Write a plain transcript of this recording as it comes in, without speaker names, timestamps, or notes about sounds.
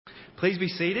Please be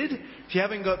seated. If you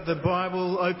haven't got the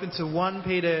Bible open to 1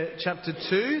 Peter chapter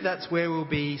 2, that's where we'll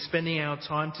be spending our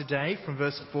time today from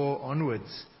verse 4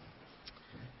 onwards.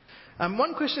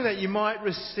 One question that you might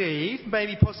receive,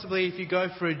 maybe possibly if you go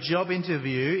for a job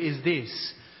interview, is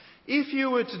this. If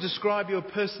you were to describe your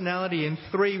personality in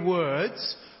 3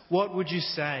 words, what would you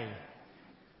say?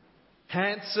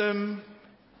 Handsome,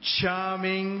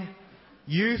 charming,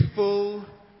 youthful.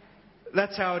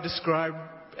 That's how I describe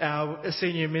our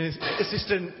senior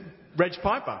assistant, Reg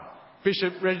Piper.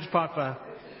 Bishop Reg Piper.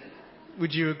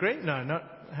 Would you agree? No, not.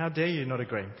 How dare you not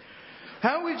agree?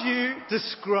 How would you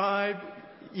describe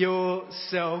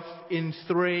yourself in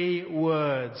 3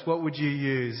 words? What would you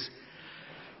use?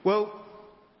 Well,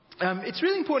 it's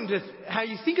really important how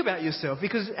you think about yourself,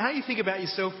 because how you think about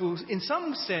yourself will, in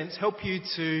some sense, help you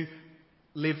to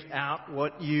live out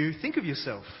what you think of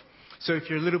yourself. So if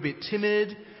you're a little bit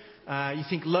timid, you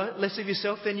think less of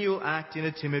yourself, then you'll act in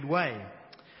a timid way.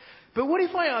 But what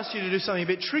if I asked you to do something a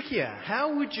bit trickier?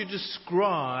 How would you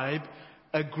describe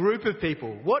a group of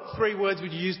people? What 3 words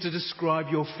would you use to describe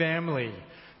your family?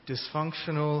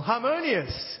 Dysfunctional,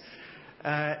 harmonious.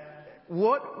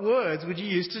 What words would you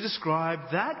use to describe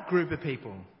that group of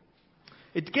people?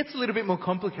 It gets a little bit more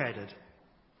complicated.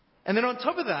 And then on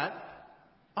top of that,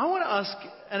 I want to ask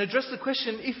and address the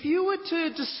question, if you were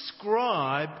to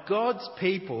describe God's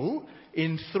people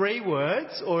in 3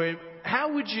 words, or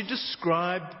how would you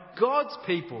describe God's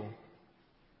people?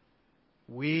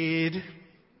 Weird,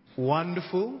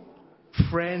 wonderful,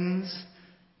 friends,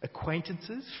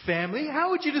 acquaintances, family.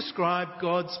 How would you describe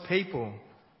God's people?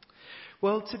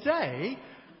 Well, today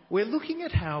we're looking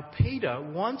at how Peter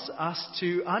wants us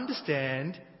to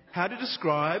understand how to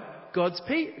describe God's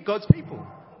people.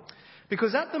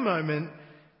 Because at the moment,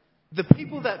 the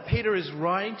people that Peter is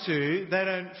writing to, they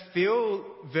don't feel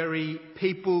very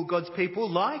God's people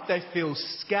like. They feel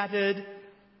scattered,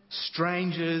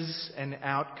 strangers and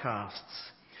outcasts.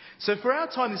 So for our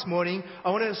time this morning,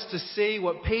 I want us to see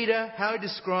what Peter, how he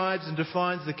describes and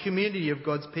defines the community of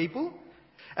God's people.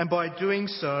 And by doing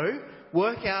so,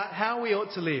 work out how we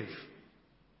ought to live.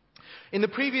 In the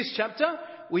previous chapter,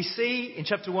 we see in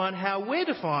chapter 1 how we're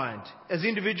defined as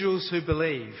individuals who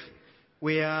believe.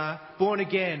 We are born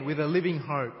again with a living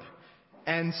hope.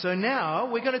 And so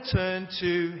now we're going to turn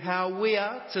to how we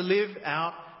are to live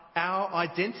out our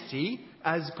identity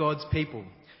as God's people.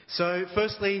 So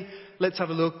firstly, let's have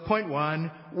a look. Point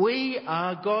 1, we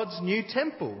are God's new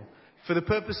temple for the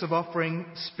purpose of offering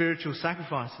spiritual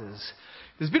sacrifices.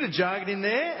 There's a bit of jargon in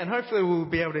there, and hopefully we'll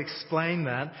be able to explain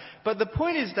that. But the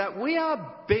point is that we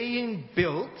are being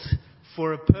built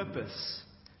for a purpose.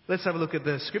 Let's have a look at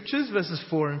the scriptures, verses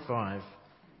 4 and 5.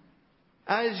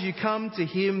 As you come to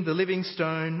him, the living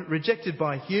stone, rejected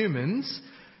by humans,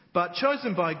 but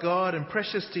chosen by God and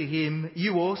precious to him,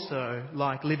 you also,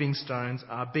 like living stones,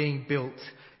 are being built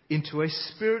into a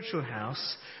spiritual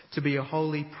house to be a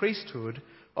holy priesthood,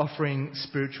 offering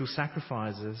spiritual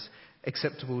sacrifices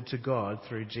acceptable to God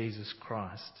through Jesus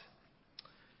Christ.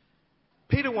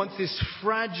 Peter wants this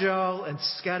fragile and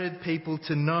scattered people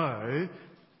to know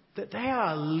that they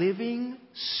are living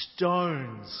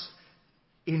stones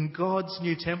in God's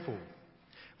new temple.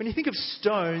 When you think of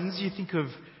stones, you think of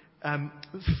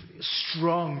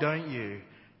strong, don't you?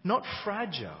 Not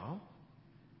fragile.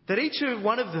 That each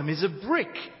one of them is a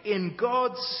brick in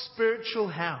God's spiritual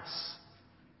house.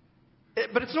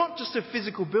 But it's not just a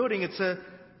physical building, it's a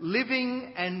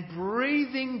living and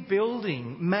breathing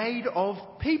building made of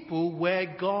people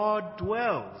where God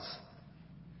dwells.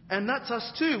 And that's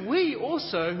us too. We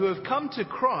also, who have come to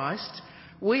Christ,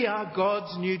 we are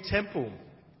God's new temple.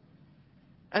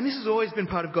 And this has always been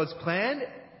part of God's plan.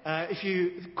 If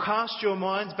you cast your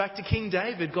minds back to King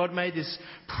David, God made this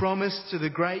promise to the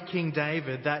great King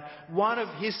David that one of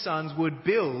his sons would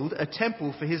build a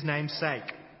temple for his name's sake.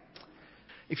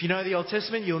 If you know the Old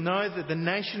Testament, you'll know that the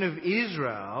nation of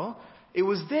Israel, it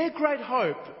was their great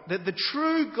hope that the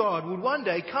true God would one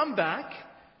day come back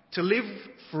to live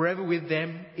forever with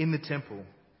them in the temple.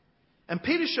 And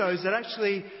Peter shows that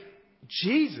actually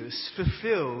Jesus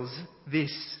fulfills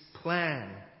this plan.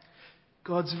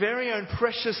 God's very own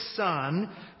precious Son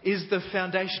is the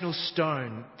foundational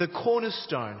stone, the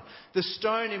cornerstone, the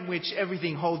stone in which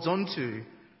everything holds on to,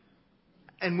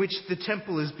 and which the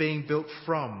temple is being built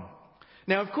from.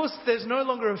 Now, of course, there's no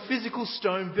longer a physical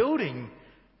stone building.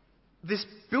 This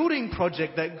building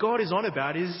project that God is on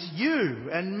about is you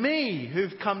and me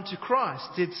who've come to Christ.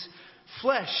 It's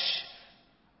flesh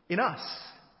in us.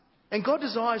 And God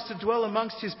desires to dwell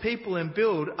amongst his people and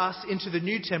build us into the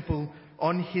new temple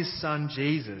on his Son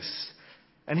Jesus.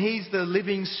 And he's the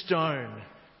living stone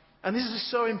And this is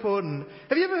so important.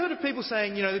 Have you ever heard of people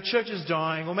saying, the church is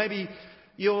dying, or maybe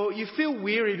you feel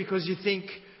weary because you think,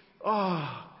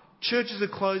 churches are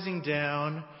closing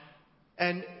down,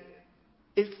 and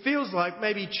it feels like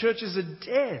maybe churches are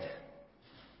dead.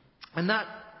 And that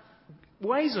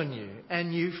weighs on you,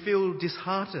 and you feel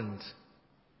disheartened.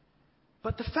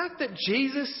 But the fact that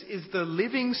Jesus is the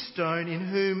living stone in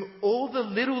whom all the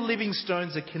little living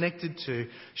stones are connected to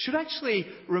should actually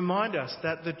remind us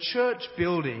that the church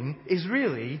building is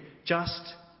really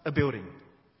just a building.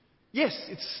 Yes,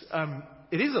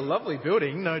 it is a lovely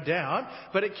building, no doubt,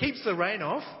 but it keeps the rain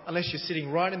off unless you're sitting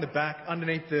right in the back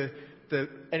underneath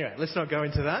anyway, let's not go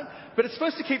into that. But it's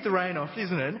supposed to keep the rain off,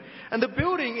 isn't it? And the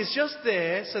building is just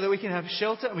there so that we can have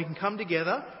shelter and we can come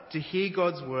together to hear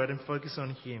God's word and focus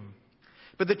on Him.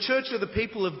 But the church are the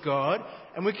people of God,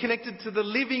 and we're connected to the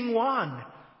living one.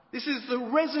 This is the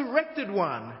resurrected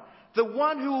one, the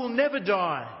one who will never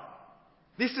die.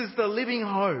 This is the living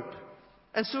hope.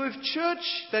 And so if church,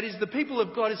 that is the people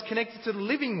of God, is connected to the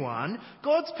living one,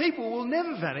 God's people will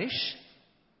never vanish,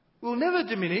 will never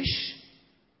diminish.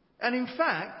 And in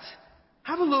fact,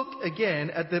 have a look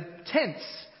again at the tense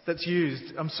that's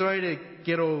used. I'm sorry to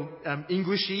get all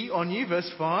Englishy on you.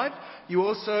 Verse 5, you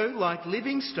also, like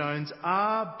living stones,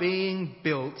 are being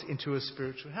built into a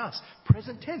spiritual house.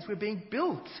 Present tense, we're being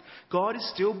built. God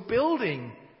is still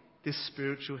building this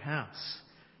spiritual house.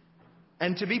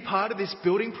 And to be part of this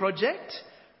building project,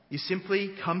 you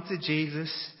simply come to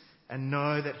Jesus and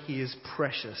know that He is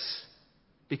precious.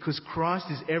 Because Christ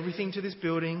is everything to this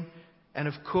building. And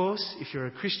of course, if you're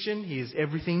a Christian, He is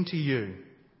everything to you.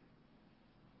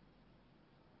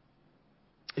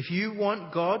 If you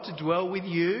want God to dwell with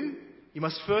you, you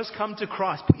must first come to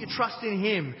Christ. Put your trust in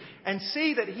Him and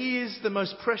see that He is the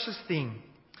most precious thing.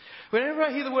 Whenever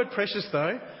I hear the word precious,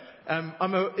 though,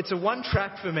 it's a one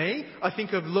track for me. I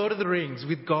think of Lord of the Rings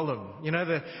with Gollum.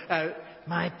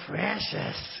 My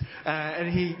precious.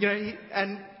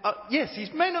 Yes, he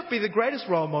may not be the greatest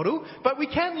role model, but we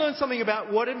can learn something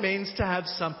about what it means to have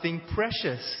something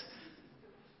precious.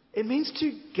 It means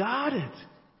to guard it,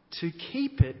 to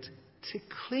keep it, to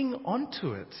cling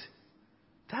onto it.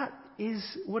 That is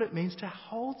what it means to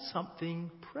hold something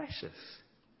precious.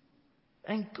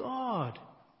 And God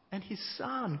and His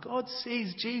Son, God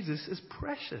sees Jesus as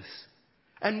precious.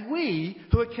 And we,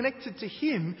 who are connected to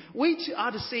Him, we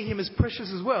are to see Him as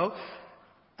precious as well.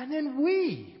 And then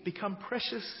we become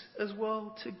precious as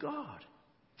well to God.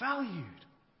 Valued,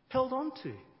 held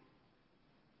onto.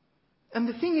 And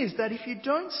the thing is that if you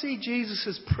don't see Jesus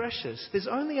as precious, there's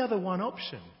only one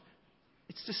option.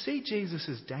 It's to see Jesus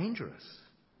as dangerous.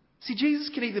 See, Jesus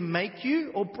can either make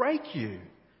you or break you.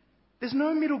 There's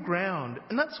no middle ground.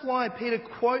 And that's why Peter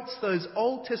quotes those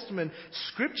Old Testament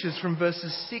scriptures from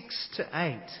verses 6 to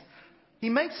 8. He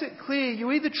makes it clear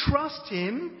you either trust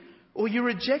Him or you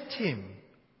reject Him.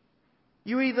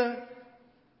 You either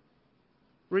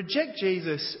reject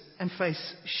Jesus and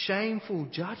face shameful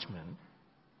judgment,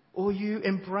 or you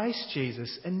embrace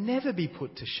Jesus and never be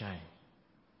put to shame.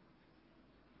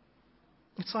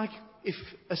 It's like if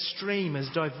a stream has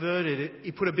diverted,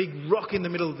 you put a big rock in the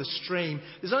middle of the stream.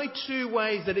 There's only two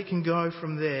ways that it can go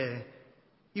from there.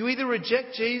 You either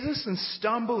reject Jesus and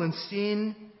stumble and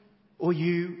sin, or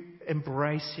you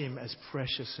embrace Him as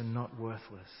precious and not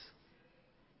worthless.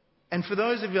 And for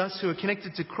those of us who are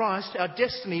connected to Christ, our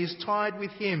destiny is tied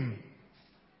with Him.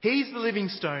 He's the living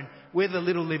stone. We're the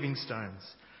little living stones.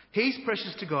 He's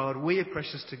precious to God. We are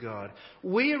precious to God.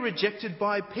 We are rejected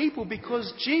by people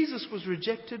because Jesus was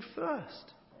rejected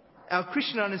first. Our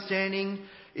Christian understanding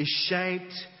is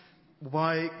shaped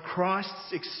by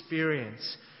Christ's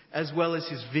experience as well as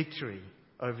His victory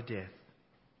over death.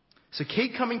 So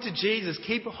keep coming to Jesus.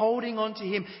 Keep holding on to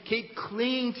Him. Keep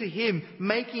clinging to Him,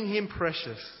 making Him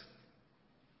precious.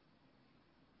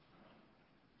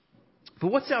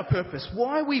 But what's our purpose?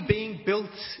 Why are we being built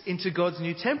into God's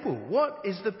new temple? What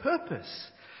is the purpose?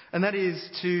 And that is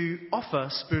to offer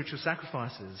spiritual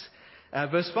sacrifices.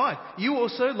 Verse 5, you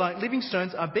also, like living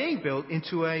stones, are being built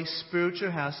into a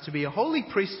spiritual house to be a holy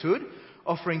priesthood,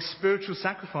 offering spiritual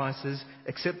sacrifices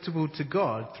acceptable to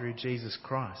God through Jesus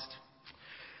Christ.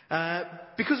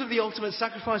 Because of the ultimate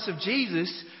sacrifice of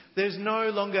Jesus, there's no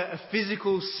longer a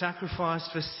physical sacrifice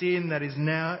for sin that is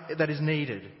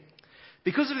needed.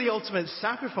 Because of the ultimate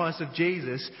sacrifice of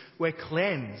Jesus, we're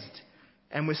cleansed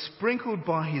and we're sprinkled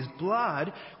by His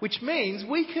blood, which means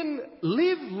we can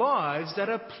live lives that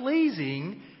are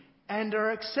pleasing and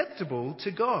are acceptable to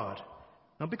God.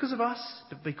 Not because of us,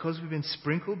 but because we've been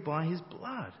sprinkled by His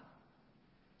blood.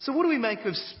 So what do we make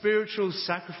of spiritual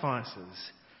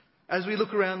sacrifices? As we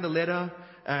look around the letter,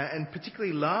 and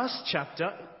particularly last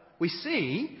chapter, we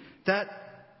see that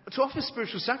to offer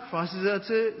spiritual sacrifices are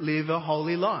to live a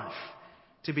holy life,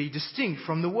 to be distinct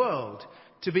from the world,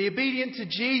 to be obedient to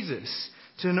Jesus,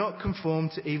 to not conform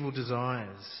to evil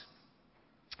desires.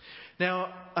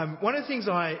 Now, one of the things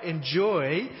I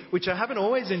enjoy, which I haven't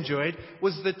always enjoyed,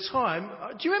 was the time...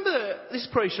 Do you remember... This is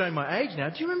probably showing my age now.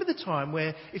 Do you remember the time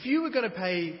where if you were going to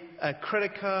pay a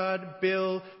credit card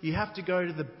bill, you have to go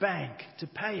to the bank to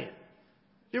pay it?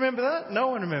 Do you remember that? No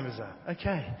one remembers that.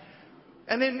 Okay.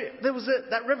 And then there was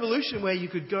that revolution where you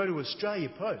could go to Australia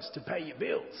Post to pay your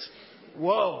bills.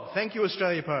 Whoa, thank you,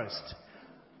 Australia Post.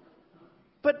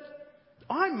 But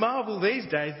I marvel these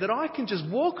days that I can just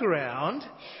walk around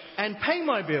and pay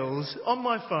my bills on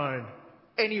my phone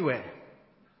anywhere,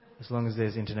 as long as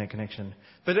there's internet connection.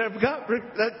 But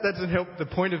that doesn't help the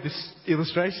point of this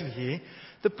illustration here.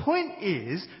 The point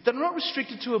is that I'm not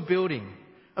restricted to a building.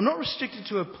 I'm not restricted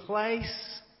to a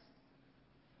place.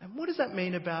 And what does that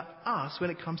mean about us when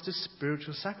it comes to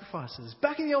spiritual sacrifices?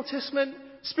 Back in the Old Testament,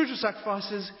 spiritual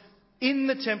sacrifices in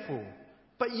the temple.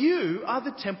 But you are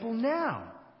the temple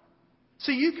now.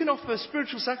 So you can offer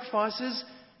spiritual sacrifices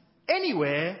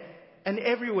anywhere and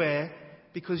everywhere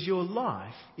because your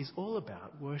life is all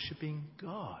about worshipping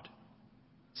God.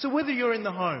 So whether you're in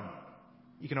the home,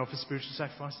 you can offer spiritual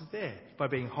sacrifices there by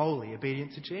being holy,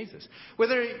 obedient to Jesus.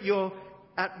 Whether you're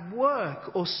at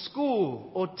work or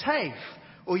school or TAFE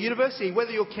or university, whether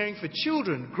you're caring for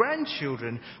children,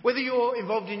 grandchildren, whether you're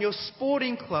involved in your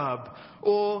sporting club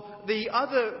or the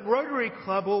other Rotary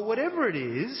Club or whatever it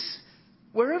is,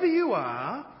 wherever you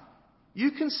are,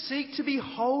 you can seek to be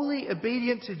wholly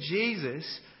obedient to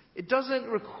Jesus. It doesn't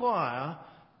require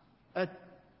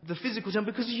the physical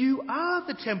temple because you are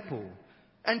the temple.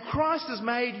 And Christ has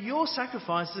made your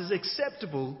sacrifices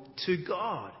acceptable to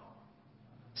God.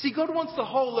 See, God wants the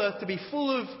whole earth to be full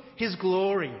of His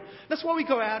glory. That's why we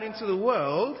go out into the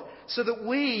world, so that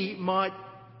we might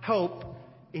help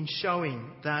in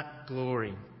showing that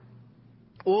glory.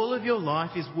 All of your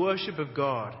life is worship of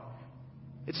God.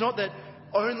 It's not that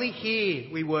only here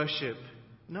we worship.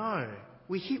 No,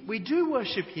 we do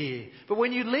worship here. But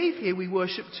when you leave here, we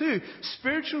worship too.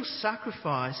 Spiritual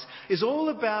sacrifice is all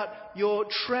about your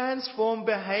transformed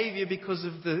behaviour because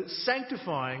of the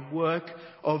sanctifying work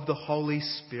of the Holy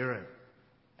Spirit.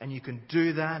 And you can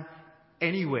do that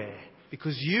anywhere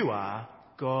because you are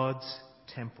God's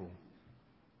temple.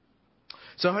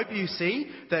 So I hope you see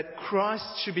that Christ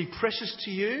should be precious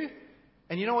to you.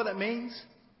 And you know what that means?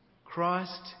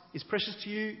 Christ is precious to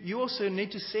you. You also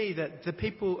need to see that the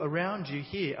people around you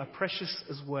here are precious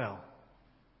as well,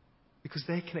 because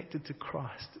they're connected to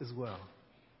Christ as well.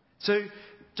 So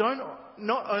don't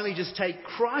not only just take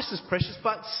Christ as precious,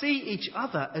 but see each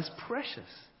other as precious.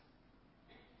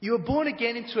 You are born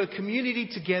again into a community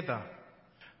together.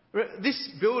 This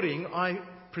building, I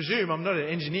presume, I'm not an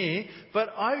engineer,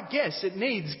 but I guess it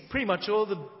needs pretty much all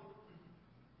the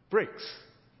bricks.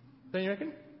 Don't you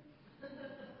reckon?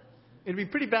 It'd be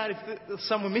pretty bad if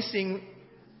some were missing,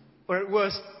 or at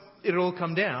worst, it'd all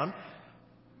come down.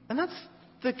 And that's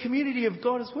the community of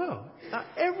God as well.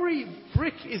 Every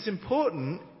brick is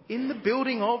important in the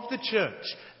building of the church.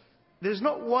 There's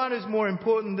not one who's more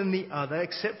important than the other,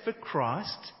 except for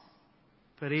Christ.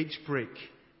 But each brick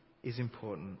is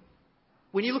important.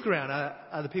 When you look around,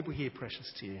 are the people here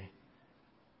precious to you?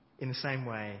 In the same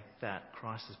way that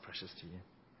Christ is precious to you.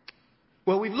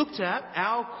 Well, we've looked at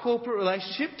our corporate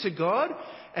relationship to God,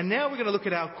 and now we're going to look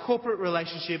at our corporate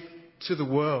relationship to the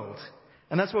world.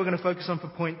 And that's what we're going to focus on for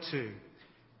point 2.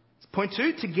 Point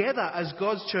 2, together as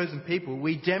God's chosen people,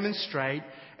 we demonstrate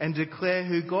and declare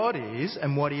who God is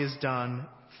and what He has done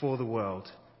for the world,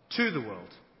 to the world.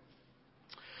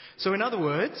 So in other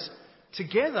words,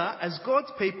 together as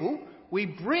God's people, we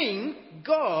bring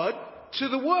God to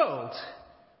the world.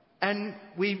 And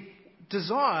we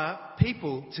desire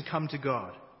people to come to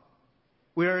God.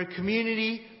 We are a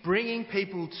community bringing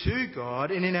people to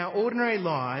God, and in our ordinary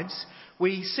lives,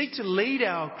 we seek to lead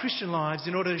our Christian lives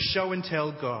in order to show and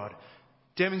tell God,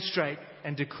 demonstrate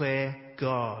and declare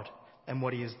God and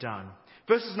what He has done.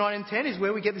 Verses 9 and 10 is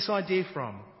where we get this idea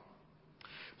from.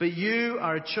 But you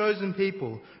are a chosen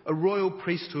people, a royal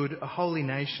priesthood, a holy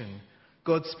nation,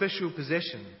 God's special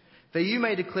possession, that you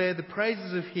may declare the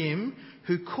praises of Him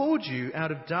who called you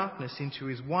out of darkness into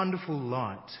His wonderful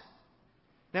light.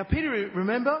 Now Peter,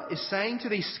 remember, is saying to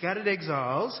these scattered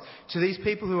exiles, to these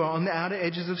people who are on the outer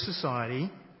edges of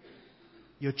society,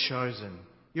 you're chosen.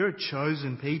 You're a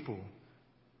chosen people.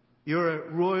 You're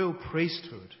a royal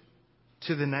priesthood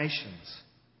to the nations.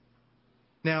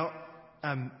 Now,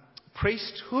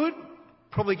 priesthood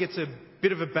probably gets a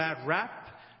bit of a bad rap,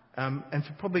 and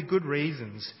for probably good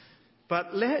reasons.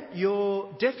 but let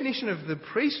your definition of the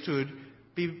priesthood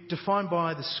be defined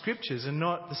by the scriptures and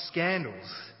not the scandals.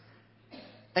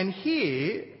 And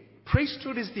here,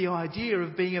 priesthood is the idea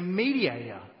of being a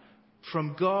mediator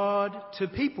from God to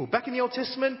people. Back in the Old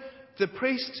Testament, the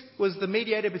priest was the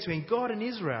mediator between God and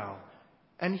Israel.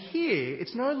 And here,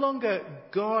 it's no longer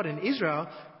God and Israel.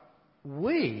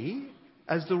 We,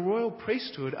 as the royal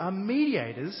priesthood, are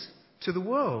mediators to the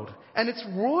world. And it's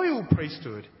royal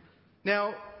priesthood.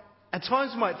 Now, at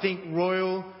times you might think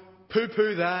royal,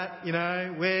 poo-poo that, we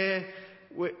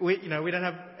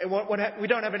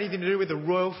don't have anything to do with the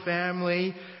royal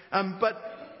family. And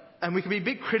we can be a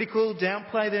bit critical,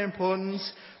 downplay their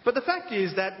importance. But the fact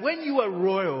is that when you are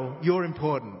royal, you're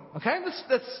important. Okay?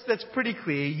 That's pretty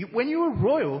clear. When you are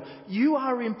royal, you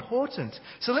are important.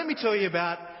 So let me tell you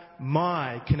about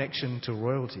my connection to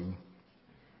royalty.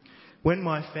 When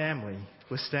my family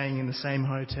was staying in the same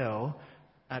hotel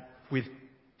with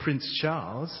Prince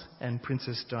Charles and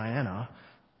Princess Diana,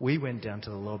 we went down to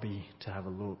the lobby to have a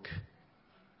look.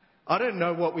 I don't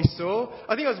know what we saw.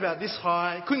 I think I was about this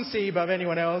high, couldn't see above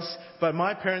anyone else, but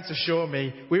my parents assure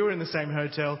me we were in the same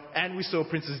hotel and we saw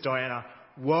Princess Diana.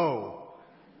 Whoa.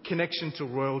 Connection to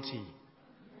royalty.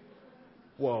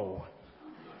 Whoa.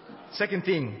 Second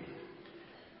thing.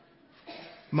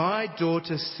 My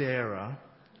daughter Sarah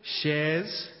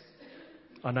shares,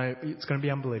 I know it's going to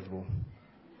be unbelievable,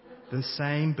 the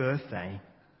same birthday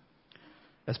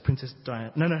as Princess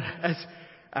Diana.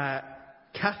 As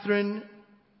Catherine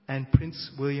and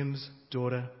Prince William's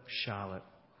daughter Charlotte.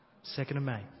 2nd of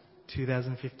May,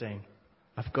 2015.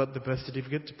 I've got the birth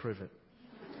certificate to prove it.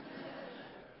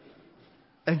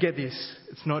 And get this,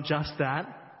 it's not just that,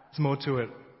 there's more to it.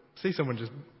 See someone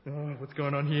just, what's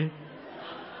going on here?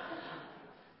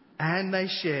 And they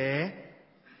share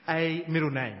a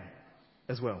middle name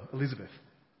as well, Elizabeth.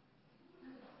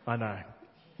 I know.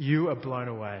 You are blown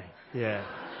away. Yeah.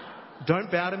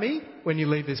 Don't bow to me when you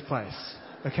leave this place.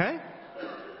 Okay?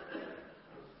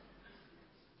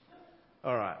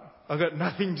 All right. I've got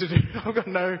nothing to do. I've got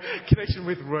no connection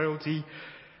with royalty.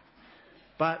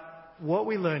 But what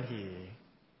we learn here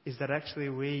is that actually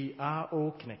we are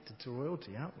all connected to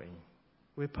royalty, aren't we?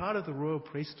 We're part of the royal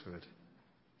priesthood.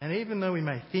 And even though we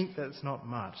may think that's not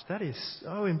much, that is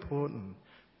so important.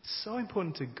 It's so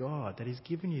important to God that He's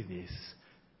given you this.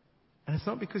 And it's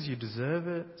not because you deserve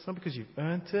it. It's not because you've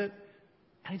earned it.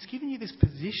 And He's given you this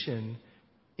position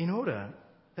in order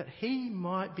that He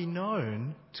might be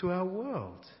known to our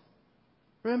world.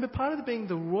 Remember, part of being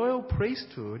the royal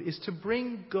priesthood is to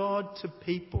bring God to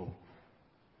people.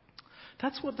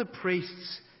 That's what the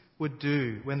priests would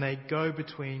do when they go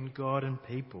between God and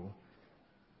people.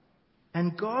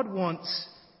 And God wants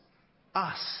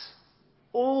us,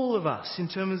 all of us, in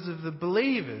terms of the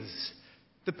believers,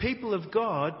 the people of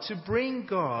God, to bring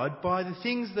God by the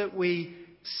things that we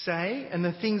say and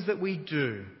the things that we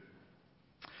do.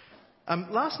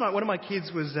 Last night, one of my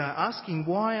kids was asking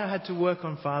why I had to work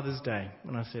on Father's Day.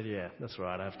 And I said, yeah, that's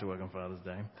right, I have to work on Father's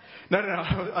Day. No,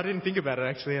 I didn't think about it,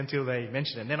 actually, until they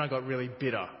mentioned it. And then I got really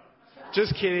bitter.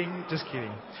 Just kidding.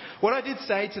 What I did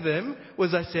say to them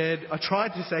was I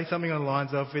tried to say something on the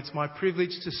lines of, it's my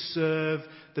privilege to serve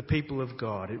the people of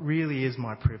God. It really is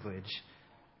my privilege.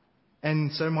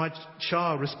 And so my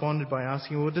child responded by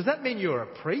asking, well, does that mean you're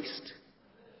a priest?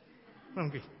 I'm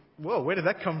going, whoa, where did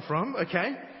that come from?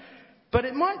 Okay. But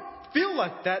it might feel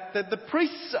like that the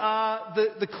priests are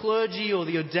the clergy or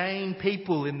the ordained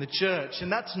people in the church,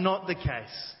 and that's not the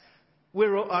case.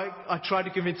 I tried to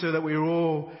convince her that we're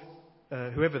all,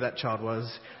 whoever that child was,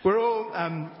 we're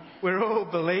all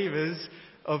believers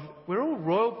we're all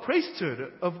royal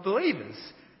priesthood of believers.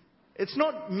 It's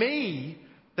not me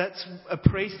that's a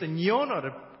priest and you're not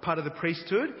a part of the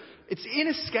priesthood. It's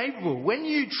inescapable. When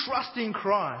you trust in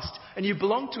Christ and you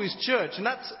belong to His church, and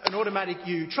that's an automatic,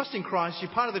 you trust in Christ,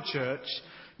 you're part of the church,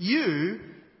 you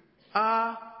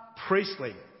are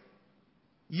priestly.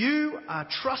 You are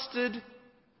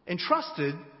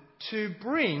entrusted to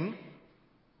bring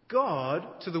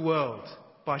God to the world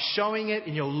by showing it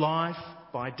in your life,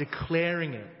 by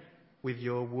declaring it with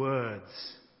your words.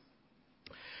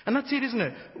 And that's it, isn't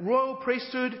it? Royal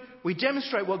priesthood, we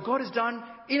demonstrate what God has done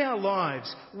in our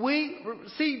lives.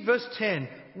 See verse 10.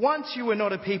 Once you were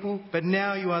not a people, but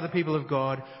now you are the people of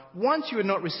God. Once you had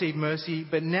not received mercy,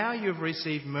 but now you have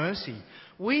received mercy.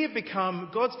 We have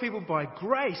become God's people by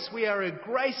grace. We are a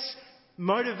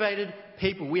grace-motivated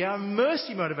people. We are a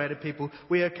mercy-motivated people.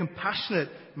 We are a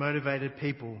compassionate-motivated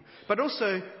people. But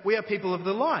also, we are people of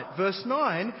the light. Verse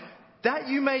 9, that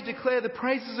you may declare the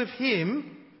praises of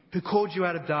Him who called you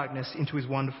out of darkness into His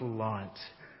wonderful light.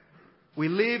 We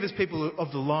live as people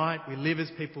of the light. We live as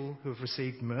people who have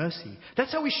received mercy.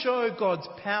 That's how we show God's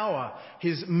power,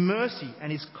 His mercy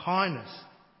and His kindness.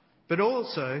 But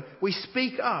also, we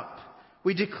speak up.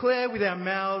 We declare with our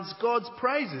mouths God's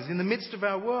praises in the midst of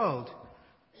our world.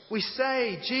 We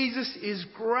say Jesus is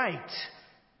great.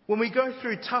 When we go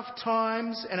through tough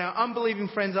times and our unbelieving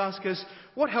friends ask us,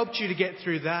 what helped you to get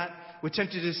through that? We're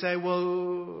tempted to say,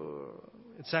 well,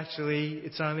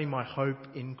 it's only my hope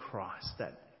in Christ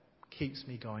that keeps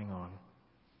me going on.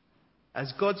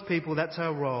 As God's people, that's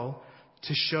our role,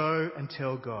 to show and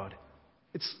tell God.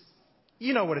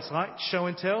 You know what it's like, show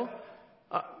and tell.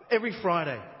 Every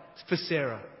Friday for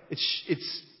Sarah,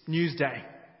 it's News Day,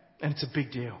 and it's a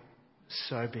big deal.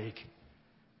 So big.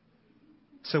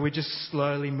 So we're just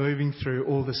slowly moving through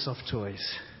all the soft toys.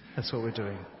 That's what we're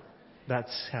doing.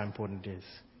 That's how important it is.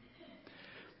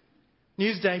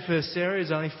 News Day for Sarah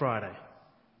is only Friday.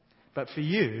 But for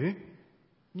you,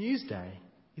 News Day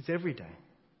is every day.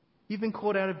 You've been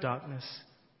called out of darkness.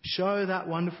 Show that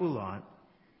wonderful light.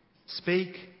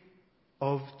 Speak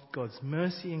of God's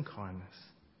mercy and kindness.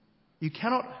 You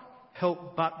cannot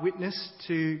help but witness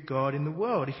to God in the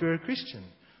world if you're a Christian.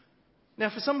 Now,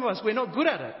 for some of us, we're not good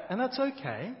at it, and that's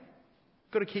okay.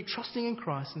 We've got to keep trusting in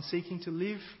Christ and seeking to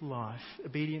live life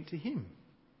obedient to Him.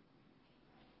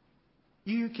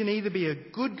 You can either be a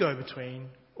good go-between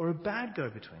or a bad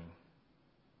go-between.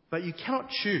 But you cannot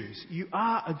choose. You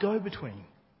are a go-between.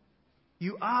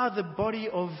 You are the body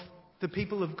of the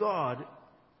people of God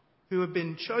who have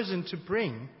been chosen to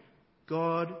bring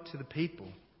God to the people.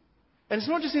 And it's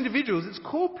not just individuals, it's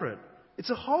corporate. It's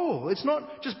a whole. It's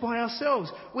not just by ourselves.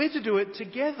 We're to do it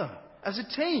together, as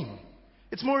a team.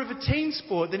 It's more of a team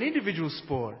sport than individual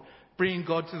sport, bringing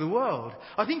God to the world.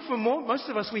 I think for most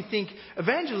of us, we think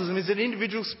evangelism is an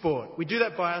individual sport. We do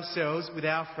that by ourselves with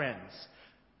our friends.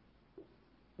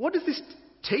 What does this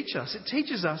teach us? It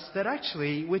teaches us that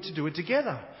actually we're to do it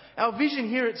together. Our vision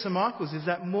here at St Michael's is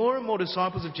that more and more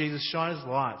disciples of Jesus shine as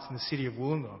lights in the city of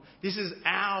Wollongong. This is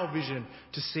our vision,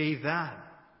 to see that.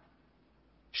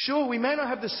 Sure, we may not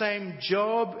have the same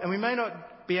job and we may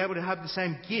not be able to have the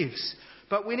same gifts,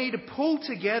 but we need to pull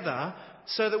together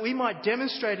so that we might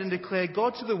demonstrate and declare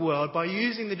God to the world by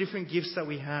using the different gifts that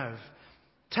we have.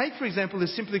 Take, for example, the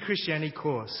Simply Christianity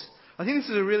course. I think this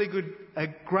is a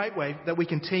great way that we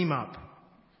can team up.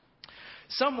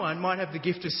 Someone might have the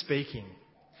gift of speaking.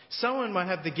 Someone might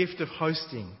have the gift of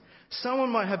hosting. Someone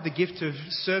might have the gift of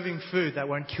serving food that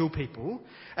won't kill people.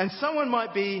 And someone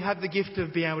might have the gift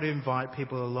of being able to invite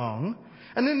people along.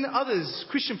 And then others,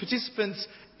 Christian participants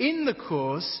in the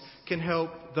course, can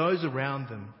help those around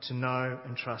them to know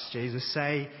and trust Jesus,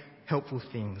 say helpful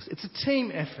things. It's a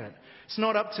team effort. It's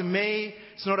not up to me.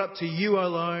 It's not up to you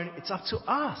alone. It's up to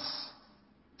us.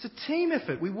 It's a team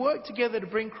effort. We work together to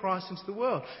bring Christ into the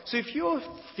world. So if you're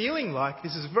feeling like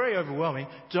this is very overwhelming,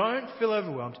 don't feel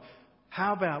overwhelmed.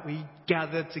 How about we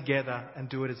gather together and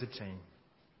do it as a team?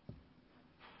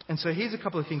 And so here's a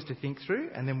couple of things to think through,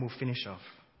 and then we'll finish off.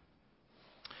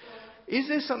 Is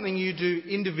there something you do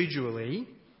individually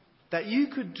that you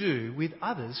could do with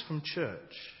others from church?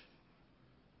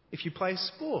 If you play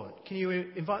sport, can you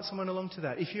invite someone along to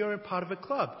that? If you're a part of a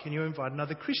club, can you invite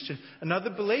another Christian, another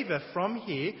believer from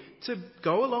here to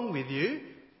go along with you,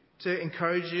 to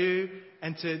encourage you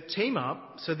and to team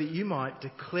up so that you might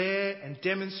declare and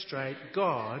demonstrate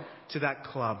God to that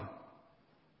club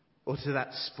or to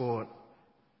that sport?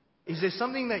 Is there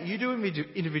something that you do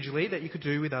individually that you could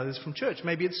do with others from church?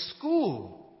 Maybe it's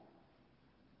school.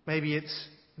 Maybe it's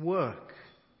work.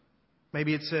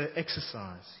 Maybe it's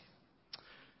exercise.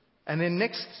 And then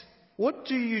next, what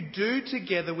do you do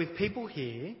together with people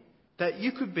here that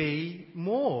you could be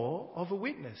more of a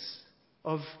witness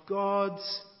of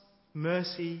God's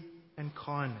mercy and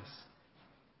kindness?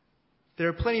 There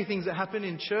are plenty of things that happen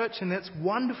in church, and that's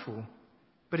wonderful.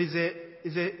 But is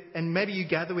there, and maybe you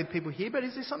gather with people here, but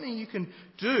is there something you can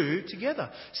do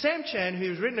together? Sam Chan,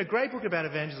 who's written a great book about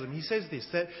evangelism, he says this,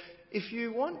 that if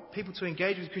you want people to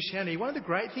engage with Christianity, one of the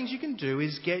great things you can do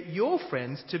is get your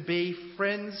friends to be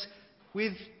friends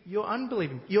with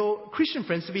your Christian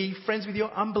friends to be friends with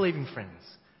your unbelieving friends.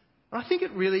 And I think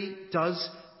it really does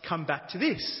come back to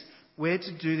this. We're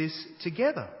to do this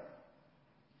together.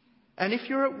 And if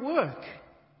you're at work,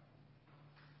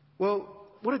 well,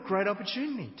 what a great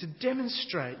opportunity to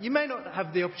demonstrate. You may not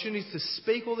have the opportunities to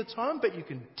speak all the time, but you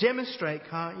can demonstrate,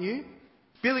 can't you?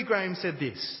 Billy Graham said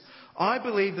this: I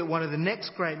believe that one of the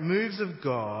next great moves of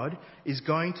God is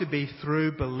going to be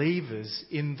through believers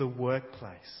in the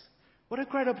workplace. What a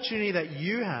great opportunity that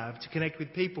you have to connect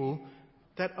with people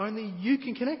that only you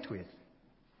can connect with.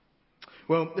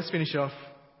 Well, let's finish off.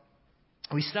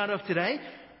 We start off today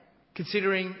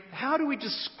considering how do we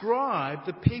describe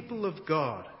the people of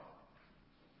God?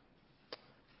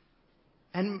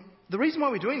 And the reason why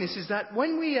we're doing this is that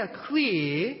when we are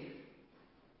clear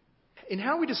in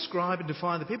how we describe and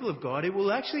define the people of God, it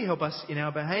will actually help us in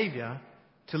our behaviour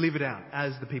to live it out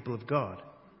as the people of God.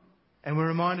 And we're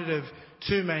reminded of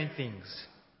two main things.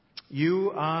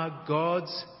 You are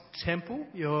God's temple.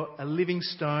 You're a living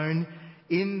stone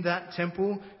in that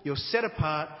temple. You're set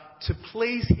apart to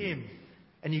please Him.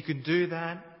 And you can do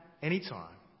that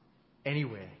anytime,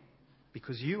 anywhere,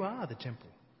 because you are the temple.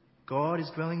 God is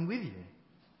dwelling with you.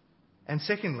 And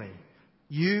secondly,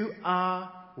 you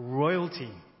are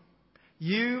royalty.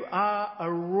 You are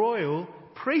a royal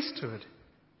priesthood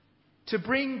to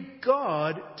bring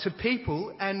God to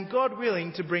people and, God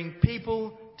willing, to bring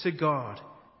people to God.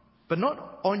 But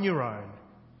not on your own,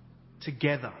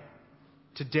 together,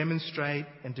 to demonstrate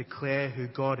and declare who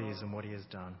God is and what He has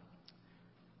done.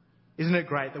 Isn't it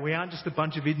great that we aren't just a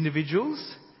bunch of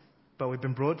individuals, but we've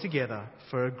been brought together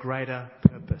for a greater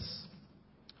purpose?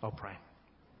 I'll pray.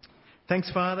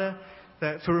 Thanks, Father,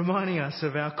 for reminding us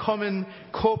of our common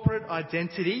corporate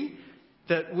identity,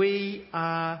 that we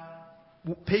are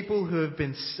people who have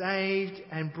been saved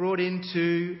and brought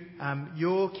into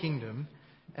your kingdom,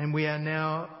 and we are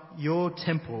now your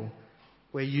temple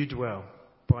where you dwell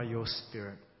by your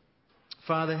Spirit.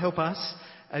 Father, help us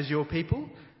as your people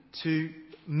to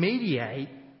mediate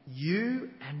you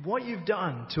and what you've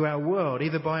done to our world,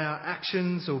 either by our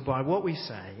actions or by what we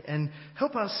say. And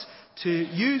help us to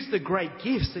use the great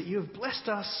gifts that you have blessed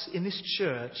us in this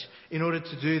church in order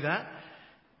to do that.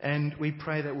 And we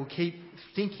pray that we'll keep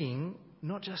thinking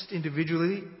not just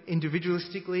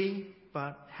individualistically,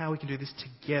 but how we can do this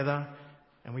together.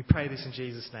 And we pray this in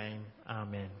Jesus' name.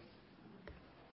 Amen.